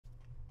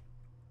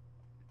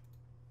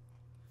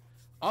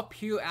up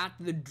here at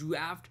the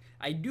draft.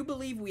 I do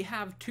believe we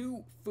have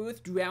 2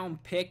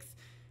 first-round picks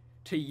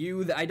to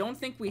use. I don't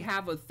think we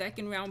have a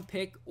second-round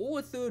pick or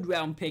a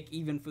third-round pick,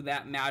 even for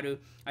that matter.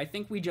 I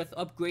think we just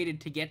upgraded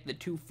to get the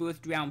 2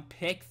 first-round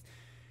picks.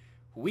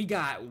 We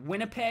got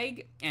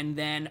Winnipeg, and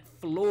then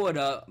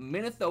Florida,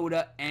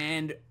 Minnesota,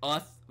 and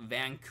us,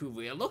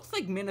 Vancouver. It looks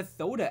like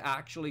Minnesota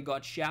actually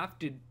got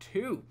shafted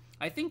too.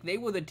 I think they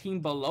were the team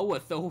below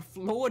us. So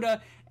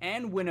Florida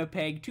and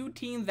Winnipeg, 2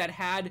 teams that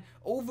had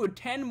over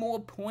 10 more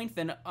points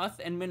than us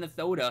and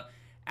Minnesota,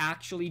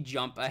 actually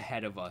jump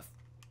ahead of us.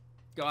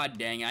 God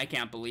dang, I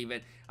can't believe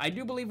it. I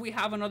do believe we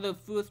have another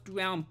first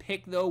round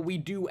pick though. We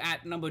do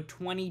at number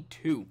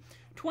 22.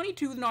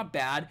 22 is not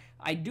bad.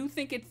 I do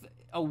think it's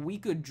a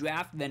weaker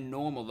draft than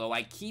normal though.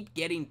 I keep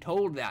getting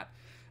told that.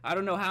 I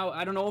don't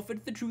know if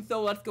it's the truth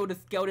though. Let's go to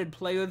scouted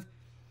players.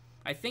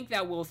 I think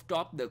that will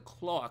stop the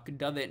clock,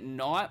 does it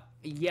not?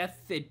 Yes,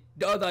 it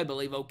does, I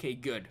believe. Okay,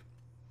 good.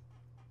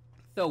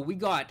 So we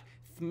got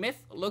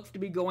Smith, looks to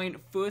be going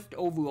first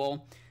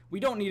overall. We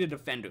don't need a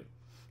defender.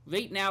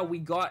 Right now, we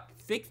got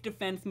 6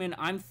 defensemen.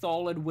 I'm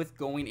solid with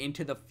going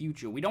into the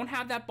future. We don't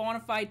have that bona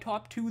fide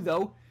top 2,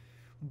 though,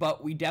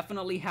 but we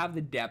definitely have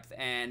the depth.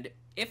 And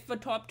if the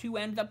top 2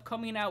 ends up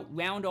coming out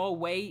round our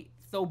way,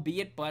 so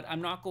be it, but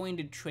I'm not going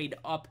to trade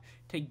up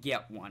to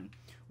get one.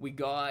 We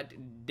got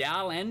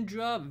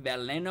Dalendra,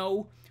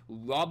 Veleno,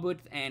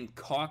 Roberts, and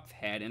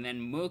Coxhead, and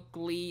then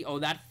Merkley. Oh,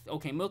 that's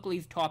okay.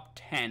 Merkley's top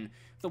 10.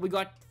 So we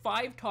got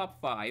 5 top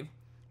 5.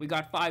 We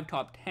got 5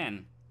 top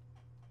 10.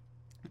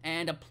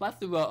 And a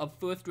plethora of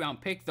first-round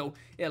picks, so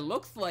it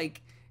looks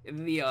like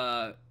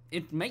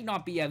it might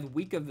not be as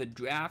weak of the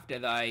draft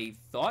as I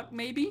thought,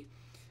 maybe?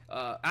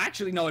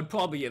 Actually, no, it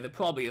probably is. It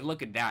probably is.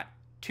 Look at that.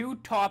 2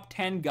 top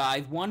 10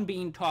 guys, 1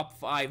 being top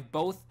 5,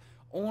 both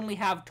only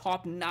have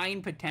top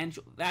 9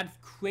 potential. That's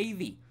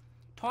crazy.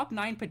 Top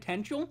 9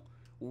 potential?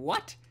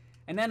 What?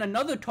 And then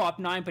another top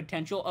 9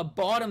 potential, a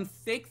bottom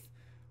 6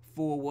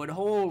 forward.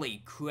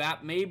 Holy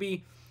crap,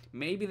 maybe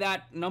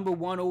that number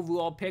 1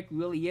 overall pick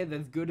really is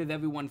as good as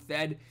everyone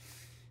said.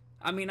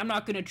 I mean, I'm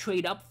not going to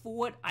trade up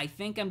for it. I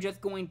think I'm just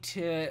going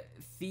to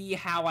see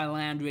how I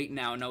land right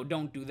now. No,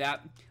 don't do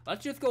that.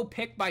 Let's just go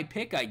pick by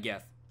pick, I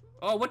guess.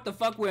 Oh, what the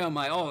fuck, where am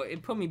I? Oh,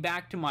 it put me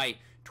back to my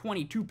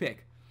 22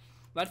 pick.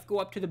 Let's go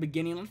up to the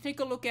beginning. Let's take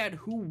a look at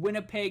who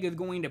Winnipeg is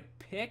going to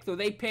pick. So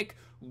they pick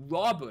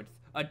Roberts,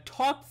 a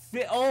top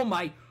 6. Oh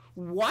my,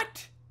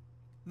 what?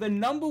 The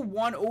number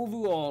 1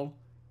 overall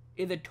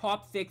is a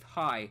top 6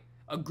 high.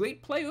 A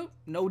great player,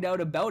 no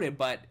doubt about it,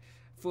 but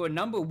for a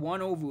number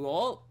 1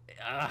 overall,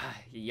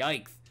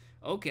 yikes.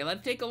 Okay,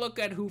 let's take a look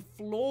at who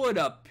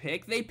Florida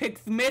picked. They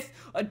picked Smith,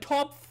 a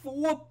top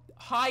 4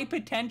 high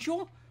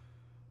potential.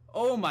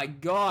 Oh my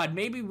god,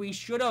 maybe we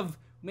shouldn't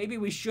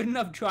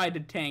have tried to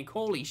tank.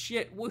 Holy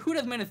shit, who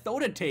does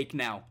Minnesota take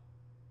now?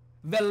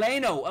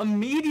 Veleno, a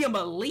medium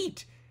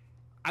elite.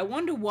 I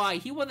wonder why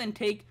he wasn't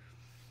take.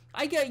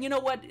 I get, you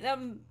know what,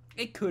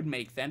 it could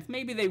make sense.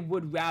 Maybe they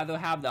would rather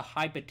have the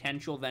high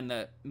potential than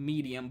the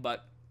medium,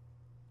 but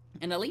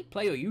an elite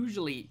player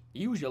usually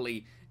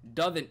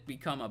doesn't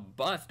become a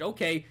bust.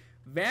 Okay,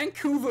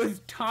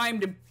 Vancouver's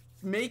time to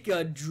make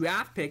a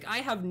draft pick. I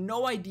have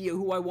no idea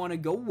who I want to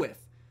go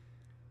with.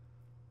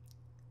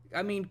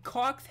 I mean,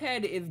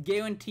 Coxhead is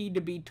guaranteed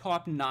to be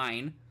top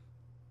 9,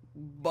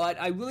 but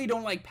I really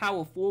don't like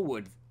power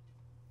forwards.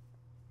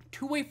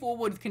 Two-way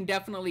forwards can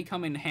definitely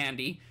come in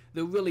handy.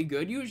 They're really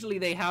good. Usually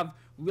they have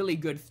really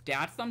good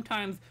stats.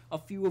 Sometimes a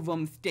few of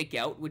them stick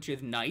out, which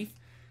is nice.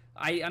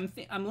 I'm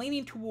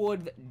leaning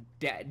towards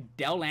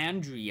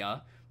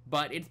Dellandrea,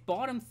 but it's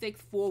bottom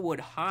 6 forward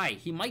high.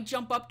 He might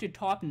jump up to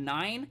top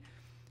 9.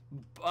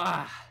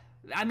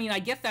 I mean, I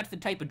guess that's the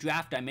type of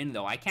draft I'm in,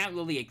 though. I can't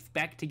really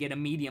expect to get a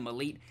medium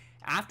elite.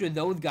 After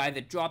those guys,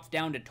 it drops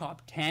down to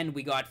top 10.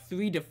 We got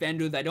 3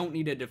 defenders. I don't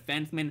need a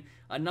defenseman.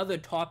 Another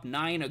top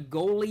 9, a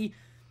goalie.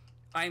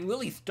 I'm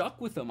really stuck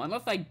with them,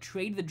 unless I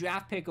trade the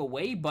draft pick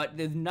away, but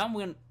there's no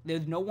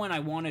one I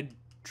want to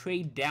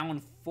trade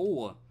down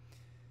for.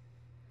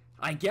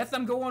 I guess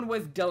I'm going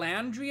with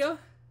Dellandrea.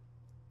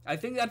 I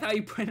think that's how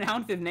you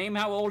pronounce his name.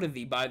 How old is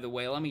he, by the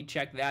way? Let me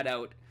check that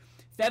out.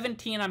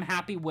 17, I'm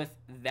happy with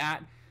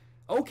that.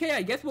 Okay,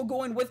 I guess we're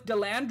going with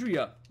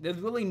Dellandrea. There's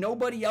really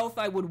nobody else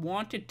I would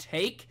want to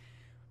take.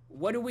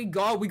 What do we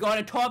got? We got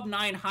a top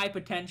 9 high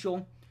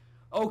potential.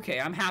 Okay,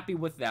 I'm happy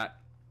with that.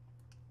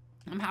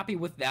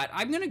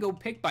 I'm going to go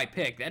pick by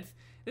pick.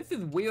 This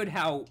is weird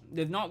how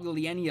there's not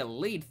really any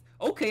elites.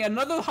 Okay,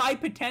 another high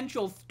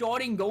potential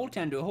starting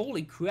goaltender.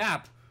 Holy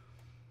crap.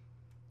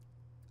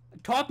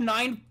 Top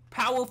 9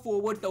 power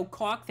forward, so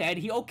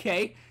Coxhead.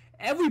 Okay,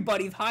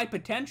 everybody's high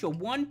potential.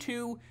 1,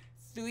 2,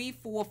 3,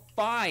 4,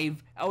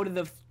 5 out of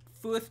the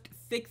first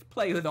 6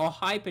 players are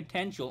high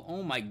potential.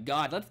 Oh my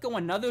god. Let's go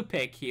another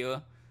pick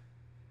here.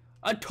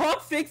 A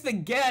top 6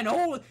 again.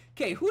 Oh,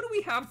 okay, who do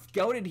we have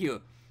scouted here?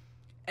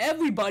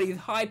 Everybody's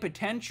high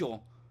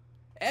potential.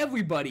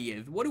 Everybody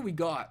is. What do we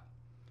got?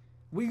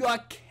 We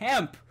got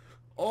Kemp.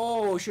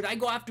 Oh, should I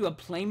go after a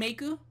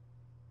playmaker?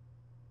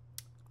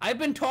 I've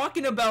been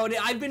talking about it.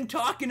 I've been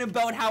talking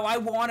about how I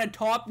want a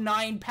top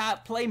 9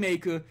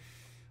 playmaker.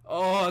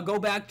 Oh, go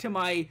back to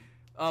my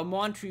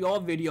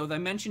Montreal videos. I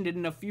mentioned it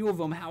in a few of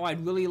them, how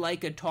I'd really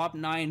like a top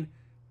 9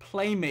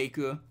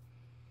 playmaker.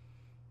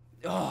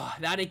 Oh,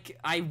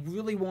 I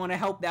really want to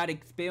help that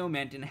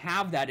experiment and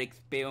have that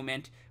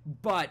experiment,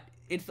 but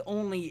it's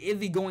only,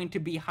 is he going to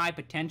be high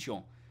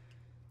potential?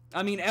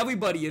 I mean,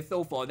 everybody is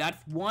so far.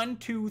 That's 1,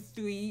 2,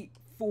 3,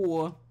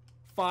 4,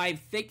 5,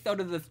 6 out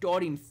of the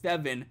starting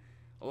 7.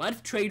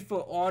 Let's trade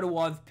for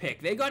Ottawa's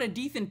pick. They got a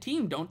decent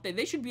team, don't they?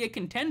 They should be a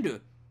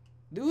contender.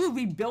 They're a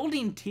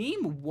rebuilding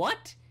team?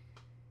 What?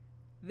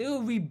 They're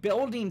a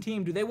rebuilding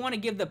team. Do they want to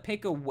give the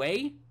pick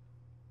away?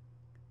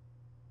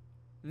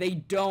 They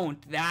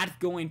don't. That's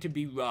going to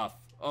be rough.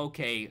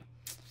 Okay.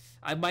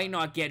 I might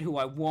not get who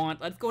I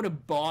want. Let's go to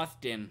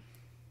Boston.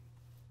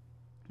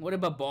 What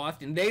about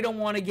Boston? They don't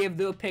want to give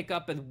their pick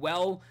up as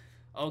well.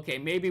 Okay,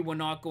 maybe we're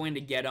not going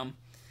to get them.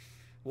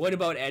 What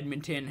about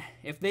Edmonton?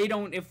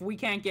 If we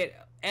can't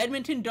get...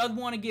 Edmonton does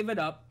want to give it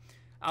up.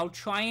 I'll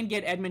try and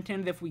get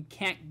Edmonton if we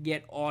can't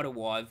get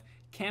Ottawa's.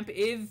 Kemp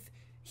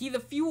he's a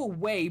few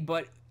away,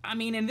 but, I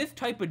mean, in this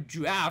type of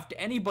draft,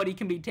 anybody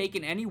can be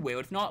taken anywhere.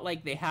 It's not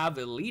like they have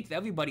elites.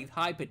 Everybody's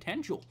high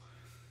potential.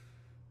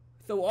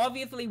 So,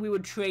 obviously, we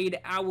would trade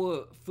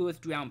our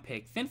first-round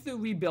pick. Since they're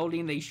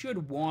rebuilding, they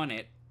should want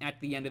it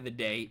at the end of the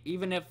day.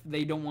 Even if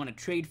they don't want to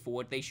trade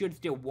for it, they should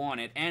still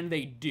want it, and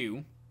they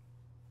do.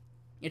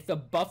 It's a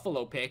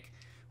Buffalo pick.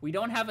 We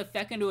don't have a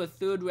second or a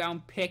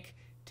third-round pick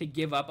to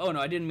give up. Oh, no,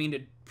 I didn't mean to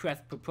press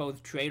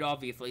propose trade.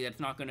 Obviously, that's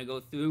not going to go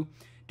through.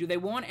 Do they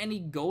want any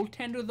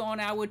goaltenders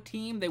on our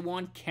team? They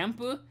want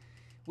Kemper.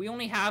 We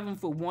only have him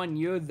for 1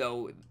 year,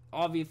 though.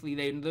 Obviously,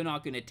 they're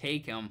not going to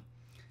take him.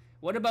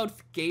 What about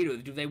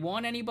skaters? Do they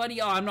want anybody?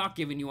 Oh, I'm not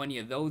giving you any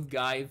of those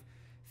guys.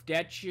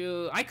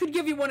 Stetcher. I could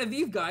give you one of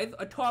these guys,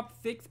 a top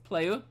 6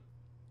 player.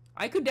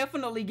 I could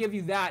definitely give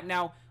you that.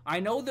 Now, I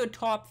know they're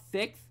top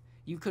 6.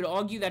 You could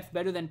argue that's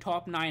better than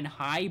top 9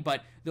 high,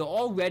 but they're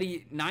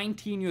already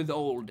 19 years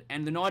old,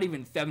 and they're not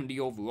even 70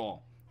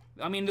 overall.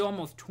 I mean, they're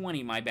almost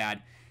 20, my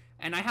bad.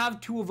 And I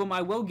have 2 of them.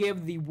 I will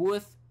give the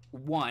worst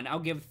one. I'll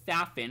give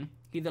Safin.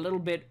 He's a little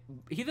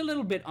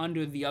bit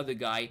under the other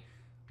guy.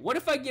 What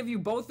if I give you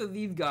both of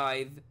these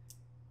guys?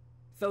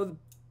 So,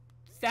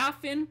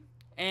 Safin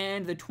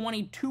and the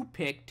 22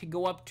 pick to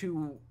go up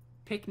to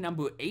pick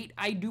number 8,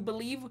 I do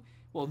believe.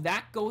 Will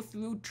that go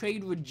through?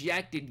 Trade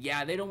rejected.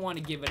 Yeah, they don't want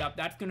to give it up.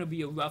 That's going to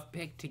be a rough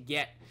pick to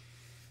get.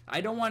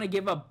 I don't want to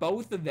give up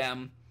both of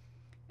them.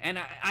 And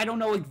I don't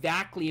know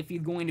exactly if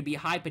he's going to be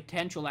high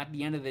potential at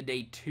the end of the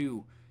day,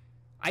 too.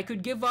 I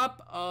could give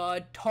up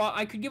a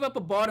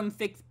bottom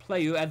 6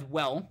 player as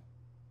well.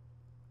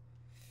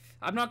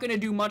 I'm not going to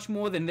do much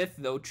more than this,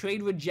 though.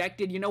 Trade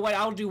rejected. You know what?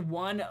 I'll do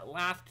one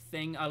last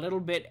thing, a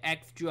little bit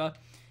extra.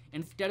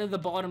 Instead of the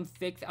bottom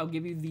 6, I'll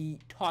give you the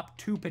top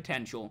 2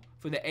 potential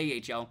for the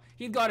AHL.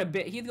 He's got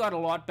a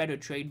lot better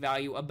trade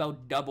value,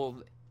 about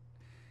double.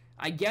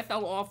 I guess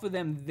I'll offer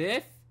them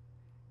this.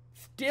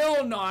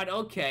 Still not.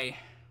 Okay.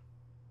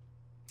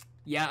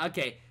 Yeah,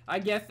 okay. I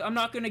guess I'm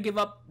not going to give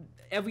up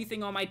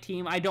everything on my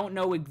team. I don't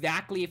know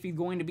exactly if he's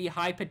going to be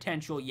high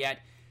potential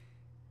yet.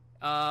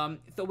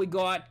 So we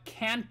got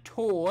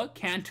Cantor.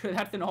 Cantor,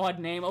 that's an odd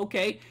name.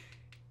 Okay.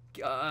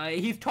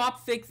 He's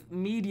top 6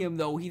 medium,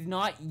 though. He's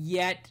not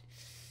yet.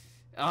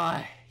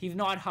 He's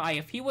not high.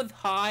 If he was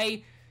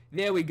high,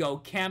 there we go.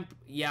 Kemp,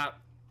 yeah.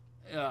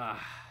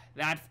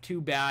 That's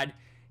too bad.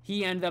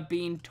 He ends up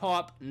being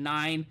top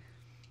 9.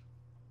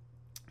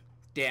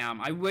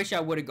 Damn, I wish I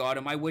would have got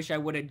him. I wish I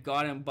would have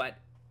got him, but,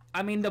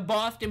 I mean, the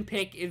Boston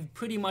pick is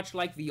pretty much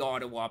like the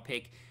Ottawa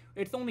pick.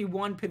 It's only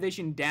one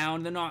position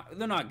down. They're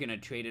not going to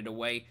trade it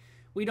away.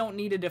 We don't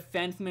need a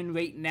defenseman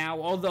right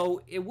now,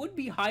 although it would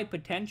be high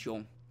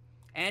potential.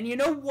 And you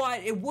know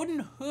what? It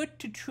wouldn't hurt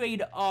to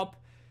trade up.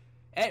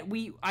 I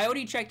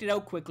already checked it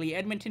out quickly.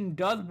 Edmonton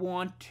does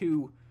want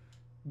to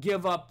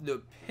give up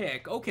the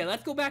pick. Okay,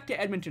 let's go back to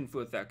Edmonton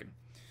for a second.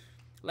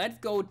 Let's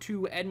go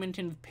to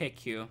Edmonton's pick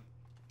here.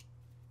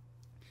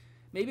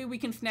 Maybe we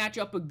can snatch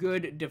up a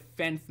good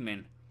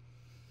defenseman.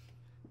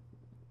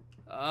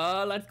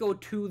 Let's go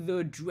to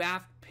the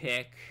draft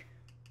pick.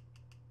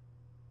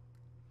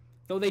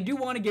 So they do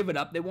want to give it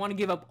up. They want to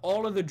give up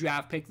all of the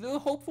draft picks. They're a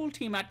hopeful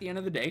team at the end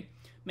of the day.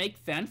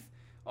 Makes sense.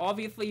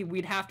 Obviously,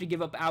 we'd have to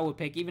give up our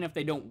pick. Even if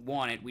they don't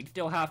want it, we'd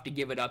still have to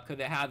give it up because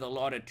it has a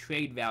lot of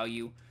trade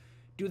value.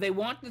 Do they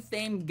want the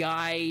same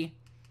guy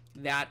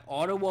that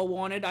Ottawa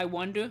wanted, I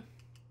wonder?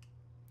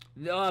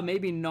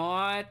 Maybe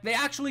not. They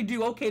actually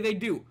do. Okay, they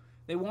do.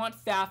 They want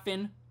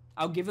Safin.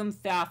 I'll give them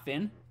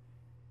Safin.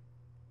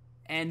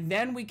 And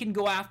then we can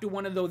go after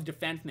one of those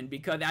defensemen,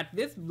 because at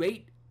this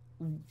rate,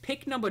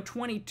 pick number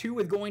 22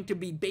 is going to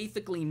be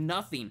basically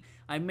nothing.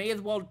 I may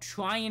as well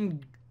try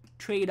and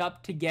trade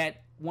up to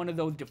get one of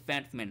those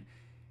defensemen.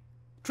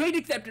 Trade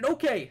accepted.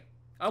 Okay.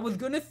 I was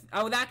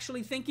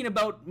actually thinking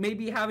about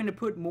maybe having to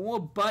put more,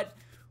 but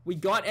we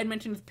got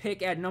Edmonton's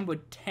pick at number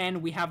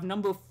 10. We have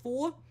number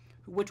 4,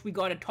 which we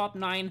got a top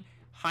 9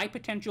 high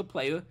potential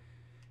player.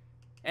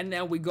 And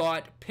then we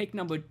got pick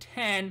number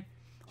 10,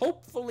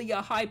 hopefully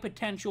a high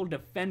potential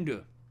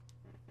defender.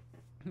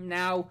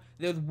 Now,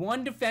 there's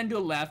one defender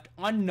left,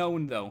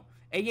 unknown though.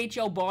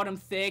 AHL bottom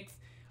 6,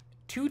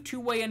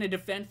 two-way and a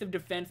defensive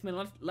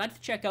defenseman. Let's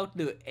check out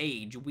the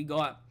age. We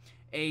got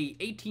a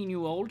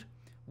 18-year-old,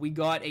 we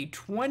got a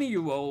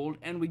 20-year-old,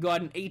 and we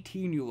got an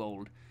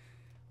 18-year-old.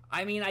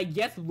 I mean, I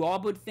guess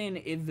Robertson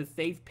is the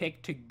safe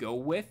pick to go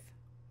with.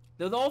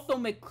 There's also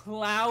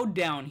McLeod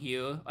down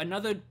here,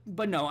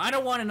 but no, I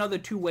don't want another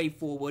two-way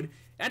forward.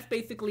 That's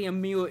basically a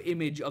mirror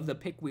image of the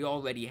pick we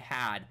already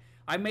had.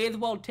 I may as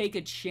well take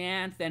a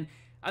chance, and,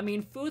 I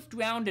mean, first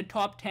round to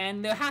top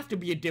 10, there has to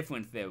be a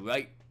difference there,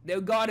 right? There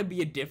gotta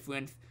be a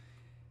difference.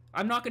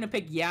 I'm not gonna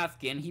pick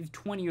Yaskin, he's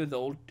 20 years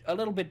old, a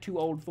little bit too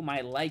old for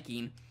my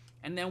liking.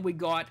 And then we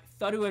got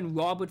Sutter and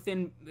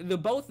Robertson, they're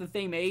both the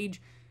same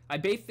age. I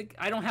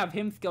don't have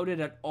him scouted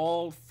at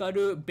all.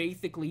 Sutter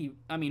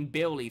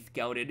barely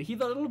scouted.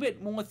 He's a little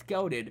bit more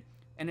scouted.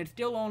 And it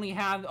still only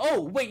has... Oh,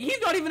 wait, he's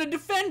not even a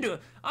defender!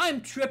 I'm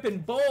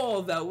tripping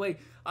balls that way.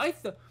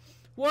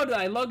 What am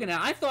I looking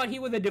at? I thought he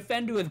was a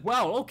defender as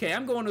well. Okay,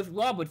 I'm going with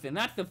Robertson.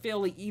 That's a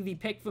fairly easy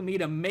pick for me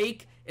to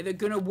make. Is it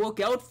going to work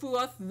out for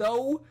us,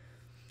 though?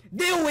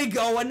 There we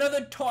go!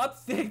 Another top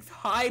 6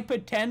 high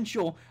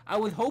potential. I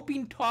was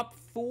hoping top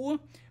 4.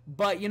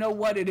 But you know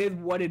what? It is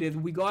what it is.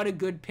 We got a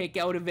good pick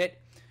out of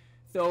it.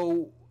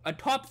 So, a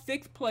top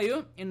 6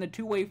 player in the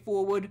two-way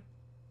forward.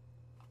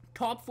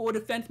 Top 4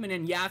 defenseman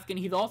in Yaskin.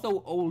 He's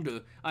also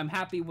older. I'm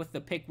happy with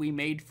the pick we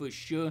made for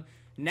sure.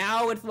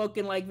 Now it's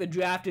looking like the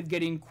draft is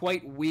getting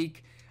quite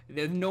weak.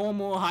 There's no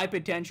more high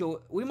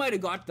potential. We might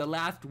have got the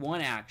last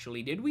one,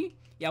 actually. Did we?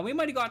 Yeah, we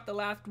might have got the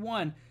last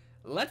one.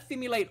 Let's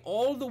simulate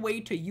all the way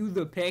to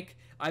user pick.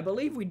 I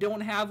believe we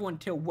don't have one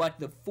till, what,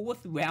 the 4th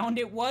round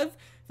it was?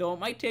 So it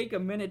might take a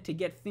minute to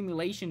get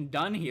simulation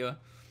done here.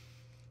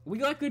 We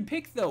got good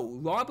picks, though.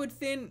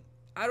 Robertson,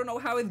 I don't know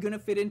how he's going to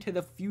fit into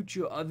the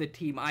future of the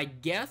team. I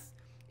guess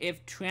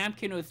if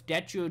Trampkin or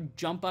Stetcher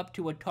jump up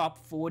to a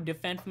top 4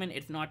 defenseman,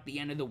 it's not the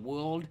end of the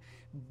world.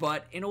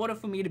 But in order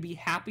for me to be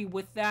happy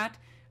with that,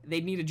 they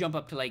need to jump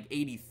up to like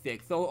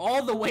 86. So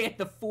all the way at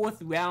the 4th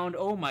round,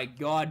 oh my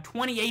god,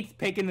 28th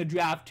pick in the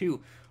draft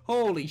too.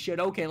 Holy shit.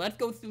 Okay, let's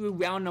go through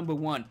round number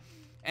 1.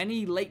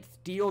 Any late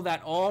steals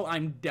at all?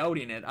 I'm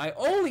doubting it.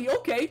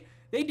 Okay,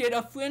 they did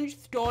a fringe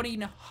starting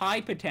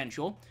high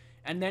potential,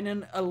 and then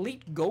an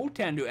elite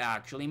goaltender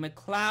actually.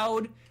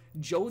 McLeod,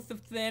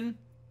 Josephson,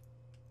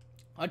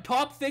 a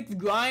top 6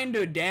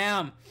 grinder,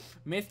 damn.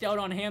 Missed out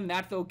on him,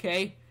 that's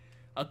okay.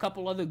 A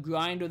couple other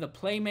grinders, a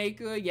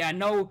playmaker, yeah,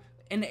 no.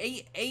 And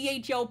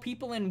AHL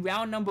people in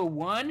round number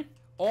 1,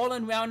 all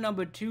in round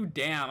number 2,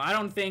 damn. I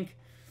don't think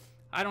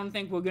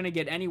we're going to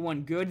get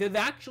anyone good. There's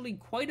actually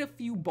quite a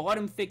few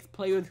bottom 6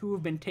 players who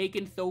have been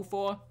taken so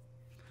far.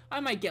 I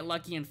might get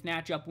lucky and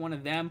snatch up one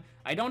of them.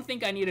 I don't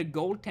think I need a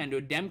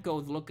goaltender.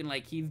 Demko's looking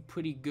like he's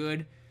pretty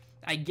good.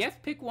 I guess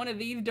pick one of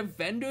these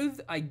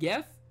defenders, I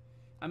guess.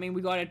 I mean,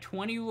 we got a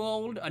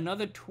 20-year-old,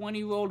 another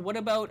 20-year-old. What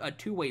about a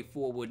two-way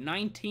forward?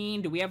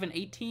 19. Do we have an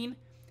 18?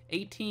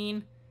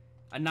 18.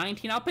 A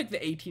 19. I'll pick the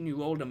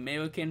 18-year-old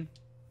American.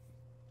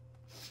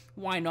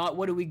 Why not?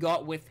 What do we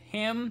got with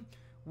him?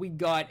 We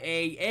got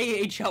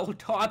a AHL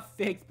top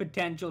 6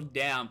 potential.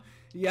 Damn.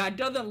 Yeah, it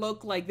doesn't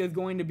look like there's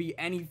going to be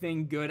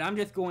anything good. I'm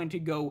just going to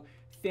go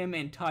sim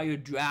entire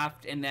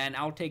draft, and then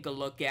I'll take a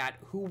look at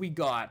who we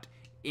got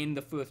in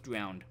the first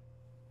round.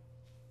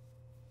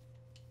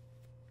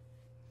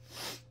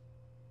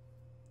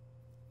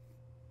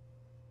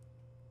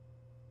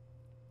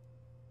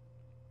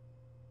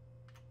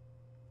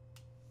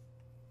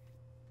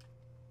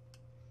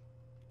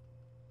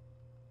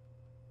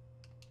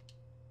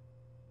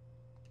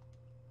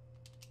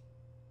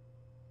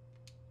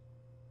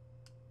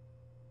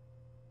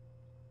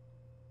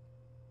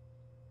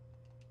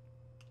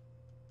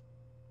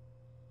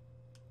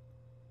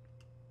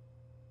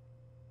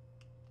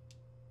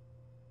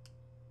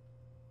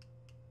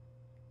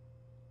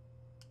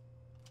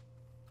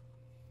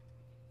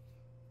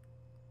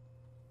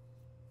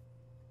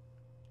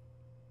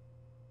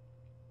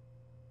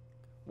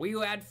 We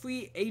were at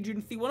free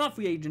agency, well not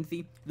free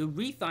agency, the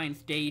re-sign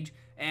stage,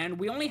 and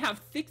we only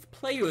have 6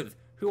 players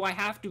who I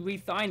have to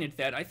re-sign, it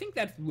said. I think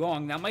that's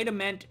wrong. That might have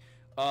meant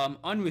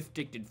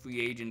unrestricted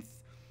free agents.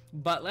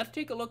 But let's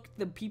take a look at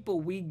the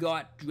people we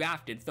got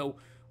drafted. So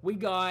we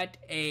got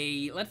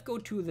let's go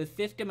to the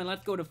system and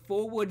let's go to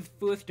forwards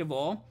first of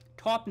all.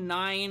 Top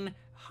 9,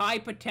 high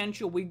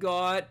potential, we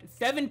got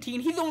 17.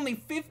 He's only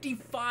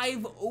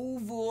 55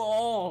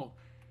 overall.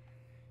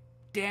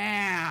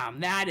 Damn,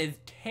 that is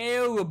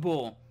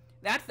terrible.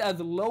 That's as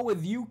low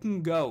as you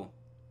can go.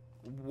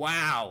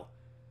 Wow.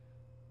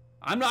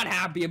 I'm not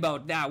happy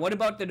about that. What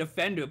about the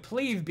defender?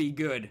 Please be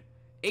good.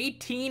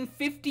 18,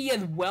 50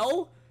 as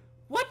well?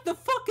 What the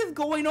fuck is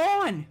going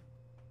on?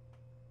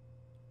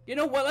 You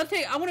know what,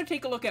 I want to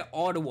take a look at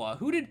Ottawa.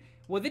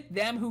 Was it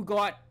them who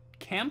got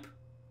Kemp?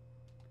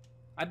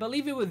 I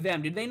believe it was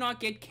them. Did they not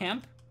get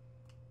Kemp?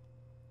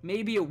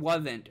 Maybe it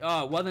wasn't.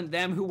 Oh, it wasn't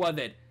them. Who was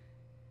it?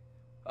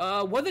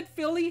 Was it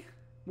Philly?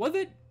 Was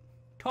it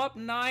top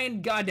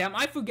 9? Goddamn,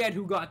 I forget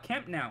who got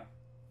Kemp now.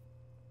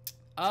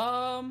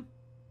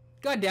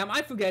 Goddamn,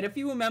 I forget. If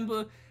you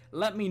remember,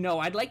 let me know.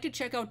 I'd like to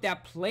check out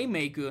that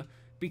playmaker,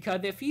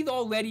 because if he's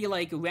already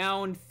like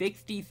around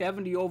 60,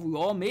 70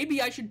 overall,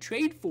 maybe I should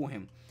trade for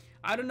him.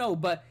 I don't know,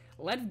 but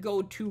let's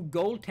go to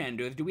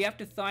goaltenders. Do we have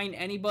to sign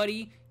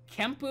anybody?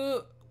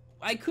 Kemper,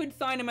 I could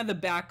sign him as a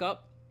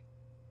backup.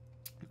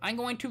 I'm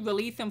going to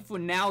release him for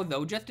now,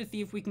 though, just to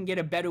see if we can get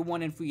a better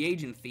one in free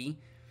agency.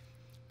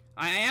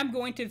 I am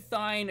going to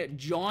sign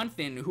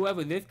Johnson,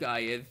 whoever this guy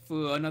is,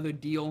 for another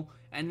deal.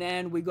 And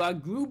then we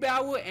got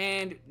Grubauer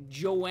and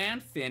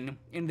Johansson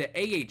in the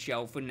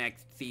AHL for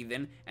next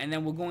season. And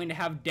then we're going to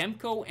have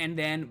Demko and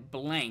then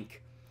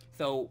Blank.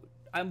 So,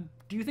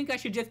 do you think I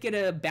should just get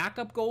a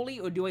backup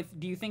goalie? Or do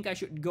you think I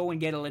should go and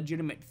get a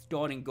legitimate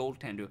starting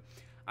goaltender?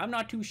 I'm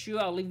not too sure.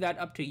 I'll leave that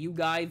up to you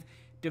guys.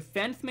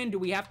 Defenseman, do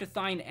we have to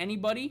sign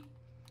anybody?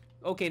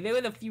 Okay, there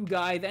was a few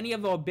guys. Any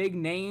of our big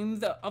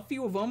names? A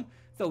few of them.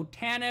 So,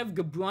 Tanev,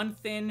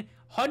 Gabrunson,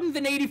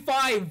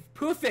 185.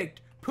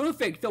 Perfect.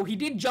 Perfect. So, he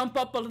did jump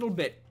up a little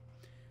bit.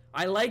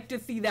 I like to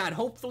see that.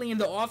 Hopefully, in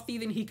the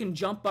offseason, he can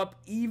jump up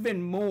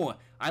even more.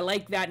 I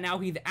like that now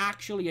he's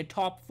actually a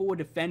top 4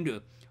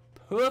 defender.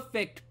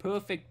 Perfect,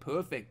 perfect,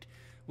 perfect.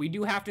 We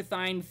do have to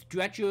sign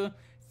Stretcher,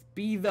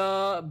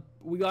 Spiza.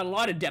 We got a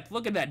lot of depth.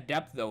 Look at that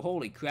depth, though.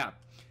 Holy crap.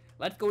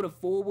 Let's go to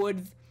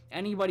forwards.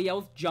 Anybody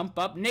else jump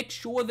up? Nick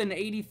Shore's an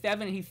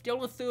 87. He's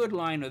still a third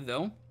liner,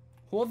 though.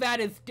 Horvat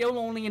is still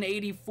only an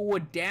 84.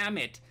 Damn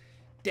it.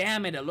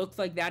 Damn it. It looks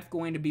like that's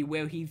going to be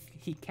where he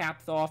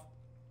caps off.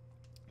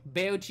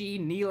 Berchi,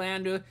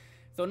 Nylander.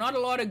 So not a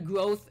lot of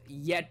growth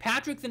yet.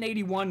 Patrick's an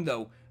 81,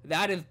 though.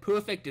 That is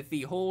perfect to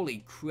see.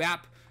 Holy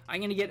crap. I'm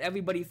going to get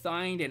everybody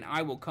signed, and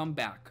I will come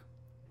back.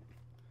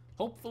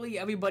 Hopefully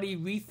everybody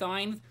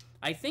re-signs.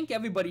 I think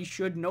everybody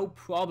should, no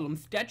problem.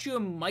 Stetcher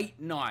might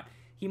not.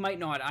 He might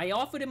not. I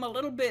offered him a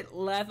little bit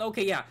less.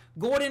 Okay, yeah.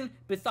 Gordon,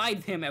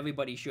 besides him,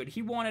 everybody should.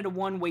 He wanted a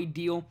one-way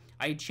deal.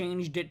 I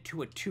changed it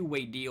to a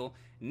two-way deal.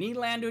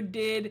 Nylander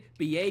did.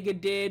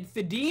 Biega did.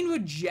 Sedin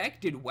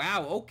rejected.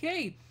 Wow,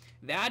 okay.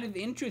 That is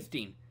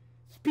interesting.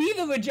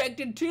 Spiza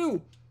rejected,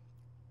 too.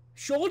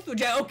 Schultz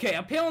rejected. Okay,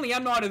 apparently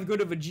I'm not as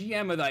good of a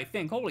GM as I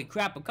think. Holy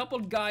crap, a couple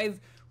guys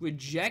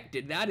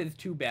rejected. That is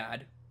too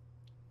bad.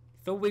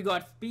 So we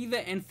got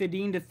Spiza and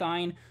Sedin to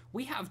sign.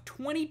 We have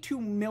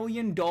 $22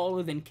 million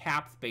in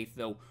cap space,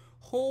 though.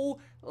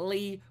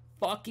 Holy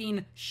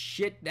fucking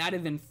shit, that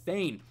is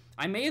insane.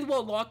 I may as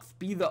well lock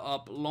Spiza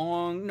up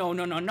long... No,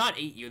 not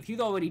 8 years.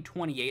 He's already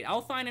 28.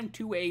 I'll sign him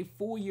to a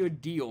 4-year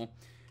deal.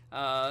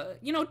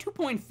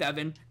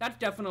 2.7. That's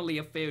definitely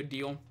a fair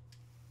deal.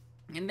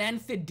 And then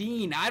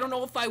Sedin. I don't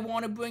know if I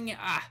want to bring it...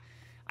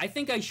 I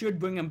think I should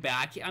bring him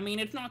back. I mean,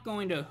 it's not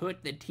going to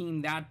hurt the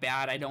team that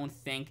bad, I don't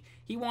think.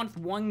 He wants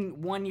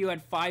one year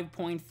at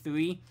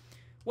 5.3.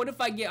 What if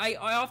I get... I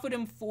offered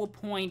him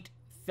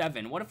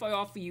 4.7. What if I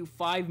offer you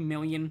 $5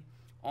 million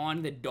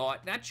on the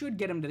dot? That should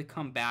get him to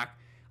come back.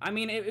 I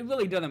mean, it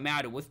really doesn't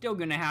matter. We're still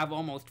going to have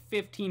almost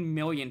 $15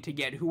 million to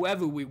get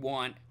whoever we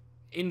want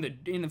in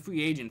the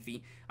free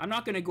agency. I'm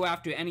not going to go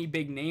after any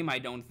big name, I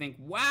don't think.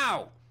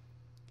 Wow!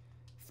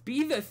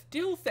 Spiza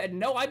still said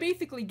no. I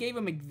basically gave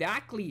him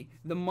exactly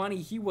the money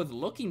he was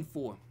looking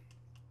for.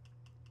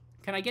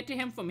 Can I get to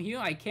him from here?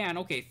 I can.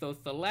 Okay, so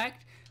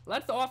select.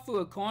 Let's offer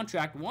a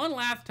contract one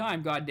last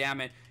time,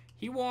 goddammit.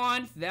 He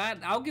wants that.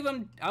 I'll give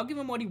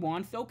him what he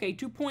wants. Okay,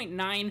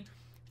 2.9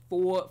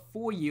 for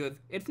 4 years.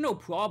 It's no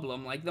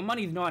problem. Like, the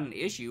money's not an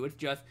issue. It's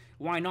just,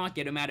 why not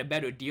get him at a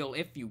better deal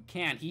if you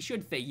can? He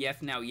should say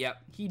yes now.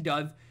 Yep, he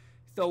does.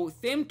 So,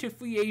 sim to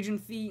free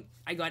agency.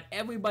 I got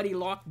everybody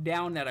locked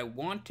down that I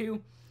want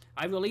to.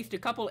 I released a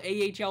couple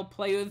AHL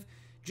players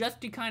just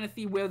to kind of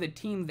see where the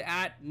team's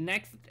at.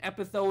 Next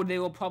episode,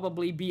 there will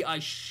probably be a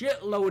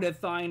shitload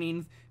of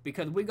signings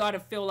because we got to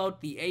fill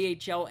out the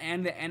AHL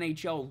and the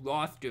NHL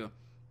roster.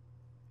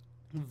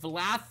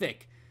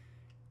 Vlasic.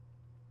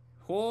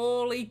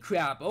 Holy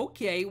crap.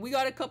 Okay, we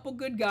got a couple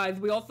good guys.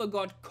 We also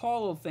got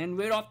Carlson.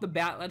 Right off the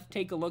bat, let's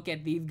take a look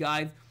at these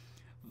guys.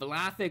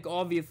 Vlasic,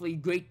 obviously,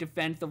 great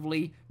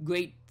defensively,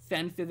 great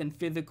senses and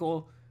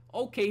physical.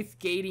 Okay,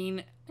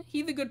 skating.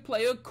 He's a good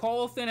player.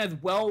 Carlson as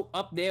well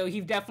up there.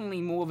 He's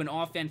definitely more of an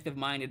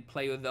offensive-minded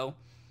player, though.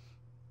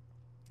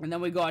 And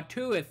then we got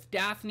tourists.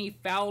 Stastny,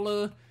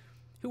 Fowler.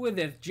 Who is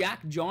this?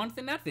 Jack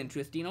Johnson? That's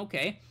interesting.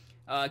 Okay.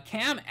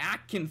 Cam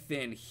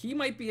Atkinson. He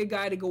might be a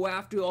guy to go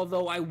after,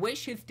 although I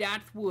wish his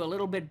stats were a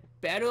little bit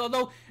better.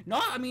 Although,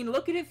 no, I mean,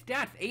 look at his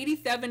stats.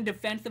 87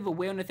 defensive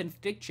awareness and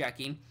stick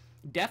checking.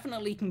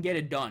 Definitely can get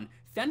it done.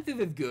 Senses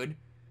is good.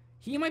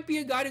 He might be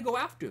a guy to go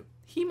after.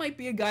 He might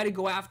be a guy to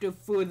go after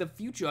for the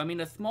future. I mean,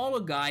 a smaller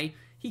guy,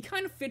 he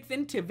kind of fits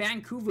into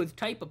Vancouver's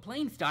type of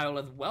playing style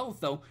as well,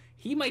 so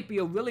he might be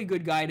a really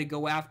good guy to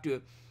go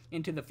after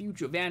into the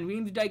future. Van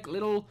Riemsdyk,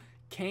 Little,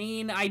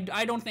 Kane. I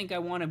don't think I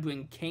want to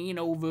bring Kane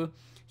over.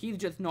 He's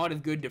just not as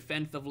good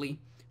defensively.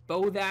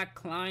 Bozak,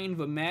 Klein,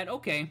 Vermette.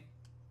 Okay.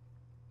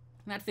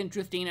 That's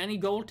interesting. Any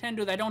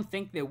goaltenders? I don't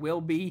think there will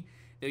be.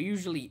 There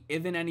usually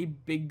isn't any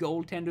big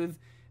goaltenders.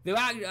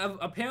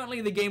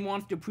 Apparently the game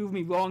wants to prove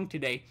me wrong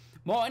today.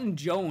 Martin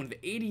Jones,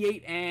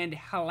 88, and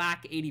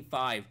Halak,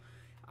 85.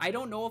 I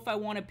don't know if I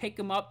want to pick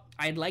him up.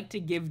 I'd like to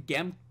give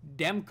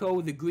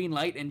Demko the green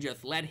light and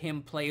just let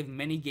him play as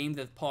many games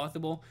as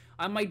possible.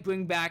 I might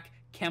bring back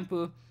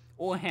Kemper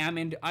or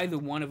Hammond, either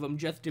one of them,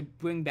 just to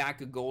bring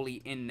back a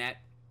goalie in net.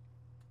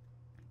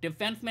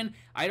 Defenseman,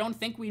 I don't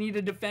think we need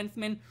a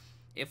defenseman.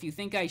 If you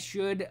think I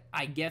should,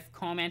 I guess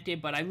comment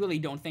it, but I really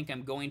don't think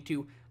I'm going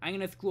to. I'm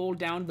going to scroll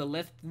down the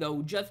list,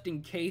 though, just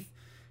in case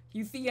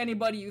you see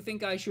anybody you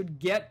think I should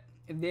get.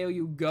 There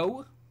you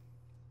go.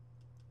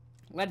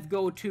 Let's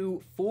go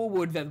to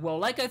forwards as well.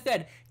 Like I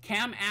said,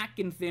 Cam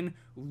Atkinson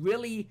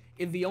really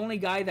is the only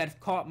guy that's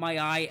caught my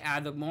eye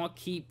as a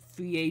marquee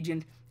free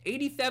agent.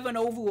 87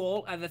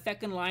 overall as a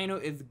second liner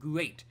is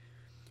great.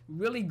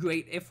 Really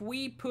great. If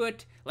we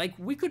put,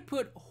 we could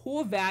put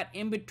Horvat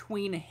in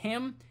between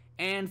him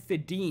and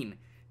Sedin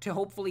to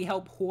hopefully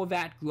help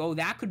Horvat grow.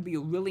 That could be a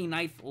really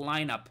nice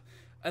lineup.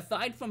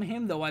 Aside from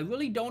him, though, I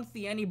really don't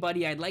see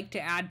anybody I'd like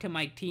to add to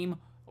my team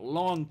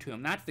long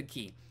term. That's the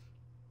key.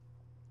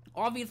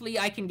 Obviously,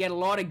 I can get a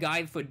lot of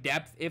guys for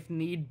depth if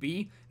need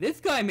be. This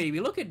guy maybe.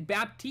 Look at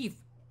Baptiste.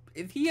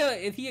 Is he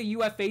a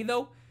UFA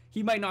though?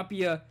 He might not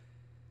be a.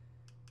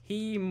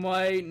 He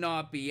might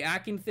not be.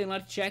 Atkinson,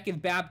 let's check. Is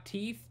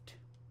Baptiste?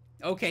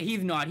 Okay,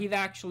 he's not. He's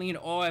actually an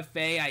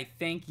RFA, I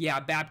think. Yeah,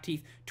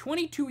 Baptiste.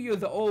 22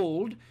 years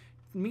old.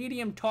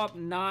 Medium top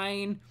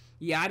 9.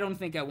 Yeah, I don't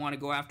think I want to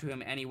go after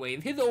him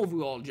anyways. His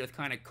overall just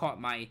kind of caught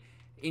my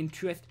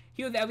interest.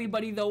 Here's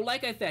everybody, though.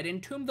 Like I said,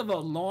 in terms of a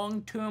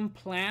long-term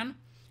plan,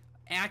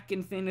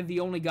 Atkinson is the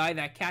only guy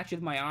that catches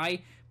my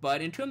eye.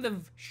 But in terms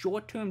of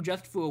short-term,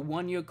 just for a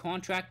one-year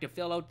contract to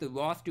fill out the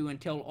roster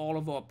until all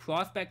of our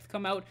prospects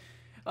come out,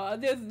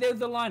 there's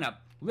the lineup.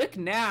 Rick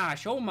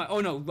Nash. Oh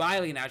no,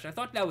 Riley Nash. I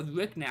thought that was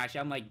Rick Nash.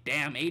 I'm like,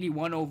 damn,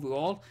 81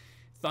 overall.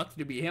 Sucks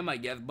to be him, I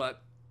guess,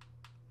 but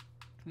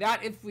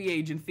that is free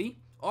agency.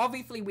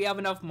 Obviously, we have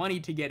enough money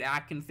to get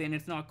Atkinson.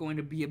 It's not going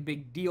to be a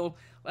big deal.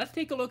 Let's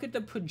take a look at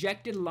the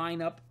projected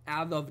lineup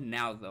as of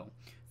now, though.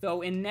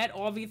 So, in net,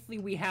 obviously,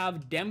 we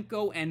have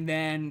Demko and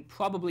then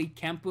probably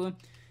Kemper.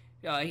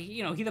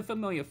 He's a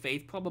familiar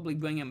face. Probably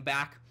bring him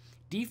back.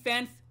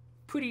 Defense,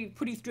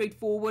 pretty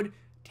straightforward.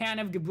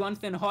 Tanev,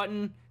 Gudbranson,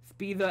 Houghton,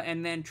 Spiza,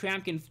 and then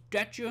Tramkin,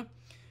 Stretcher.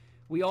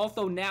 We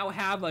also now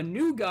have a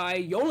new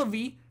guy,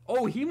 Yolovi.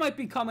 Oh, he might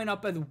be coming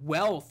up as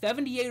well.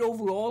 78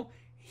 overall.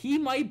 He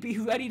might be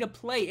ready to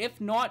play. If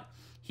not,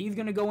 he's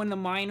going to go in the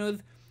minors.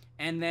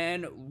 And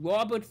then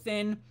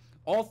Robertson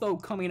also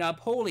coming up.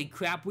 Holy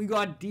crap, we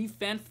got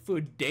defense for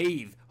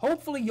days.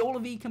 Hopefully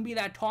Yolovi can be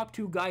that top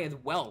 2 guy as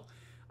well.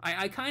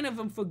 I kind of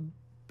am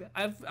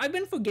I've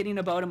been forgetting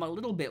about him a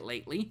little bit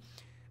lately.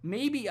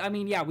 Maybe,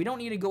 yeah, we don't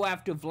need to go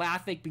after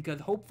Vlasic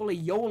because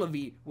hopefully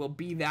Yolovi will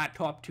be that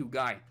top 2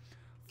 guy.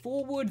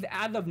 Forwards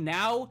as of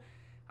now,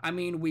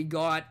 we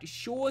got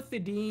Shore,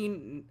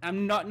 Sedin.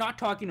 I'm not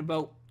talking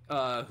about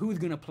who's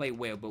going to play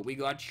where, but we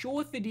got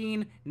Shore,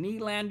 Sedin,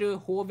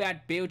 Nylander,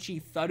 Horvat,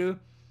 Belchi, Sutter,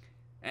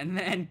 and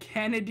then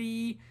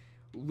Kennedy,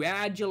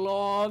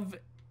 Radulov,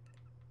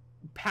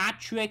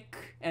 Patrick,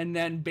 and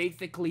then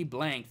basically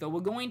blank. So we're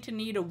going to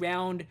need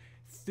around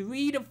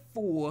 3 to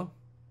 4.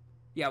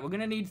 Yeah, we're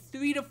going to need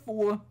 3 to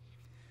 4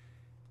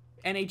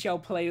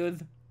 NHL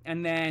players,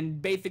 and then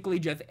basically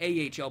just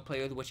AHL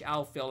players, which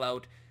I'll fill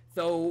out.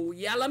 So,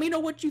 yeah, let me know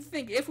what you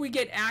think. If we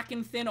get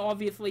Atkinson,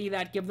 obviously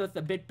that gives us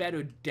a bit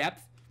better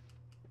depth.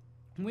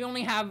 We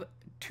only have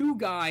 2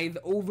 guys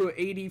over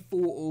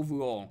 84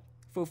 overall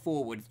for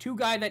forwards. 2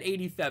 guys at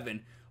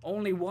 87.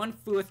 Only 1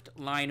 first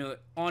liner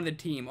on the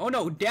team. Oh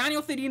no,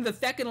 Daniel Sedin's a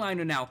second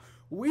liner now.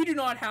 We do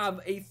not have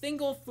a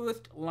single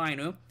first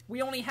liner.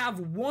 We only have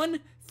 1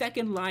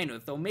 second liner.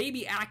 So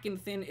maybe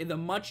Atkinson is a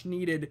much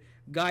needed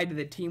guy to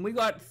the team. We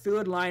got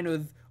third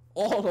liners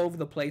all over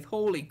the place.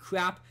 Holy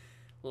crap.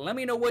 Let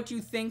me know what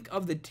you think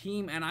of the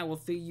team, and I will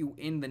see you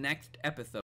in the next episode.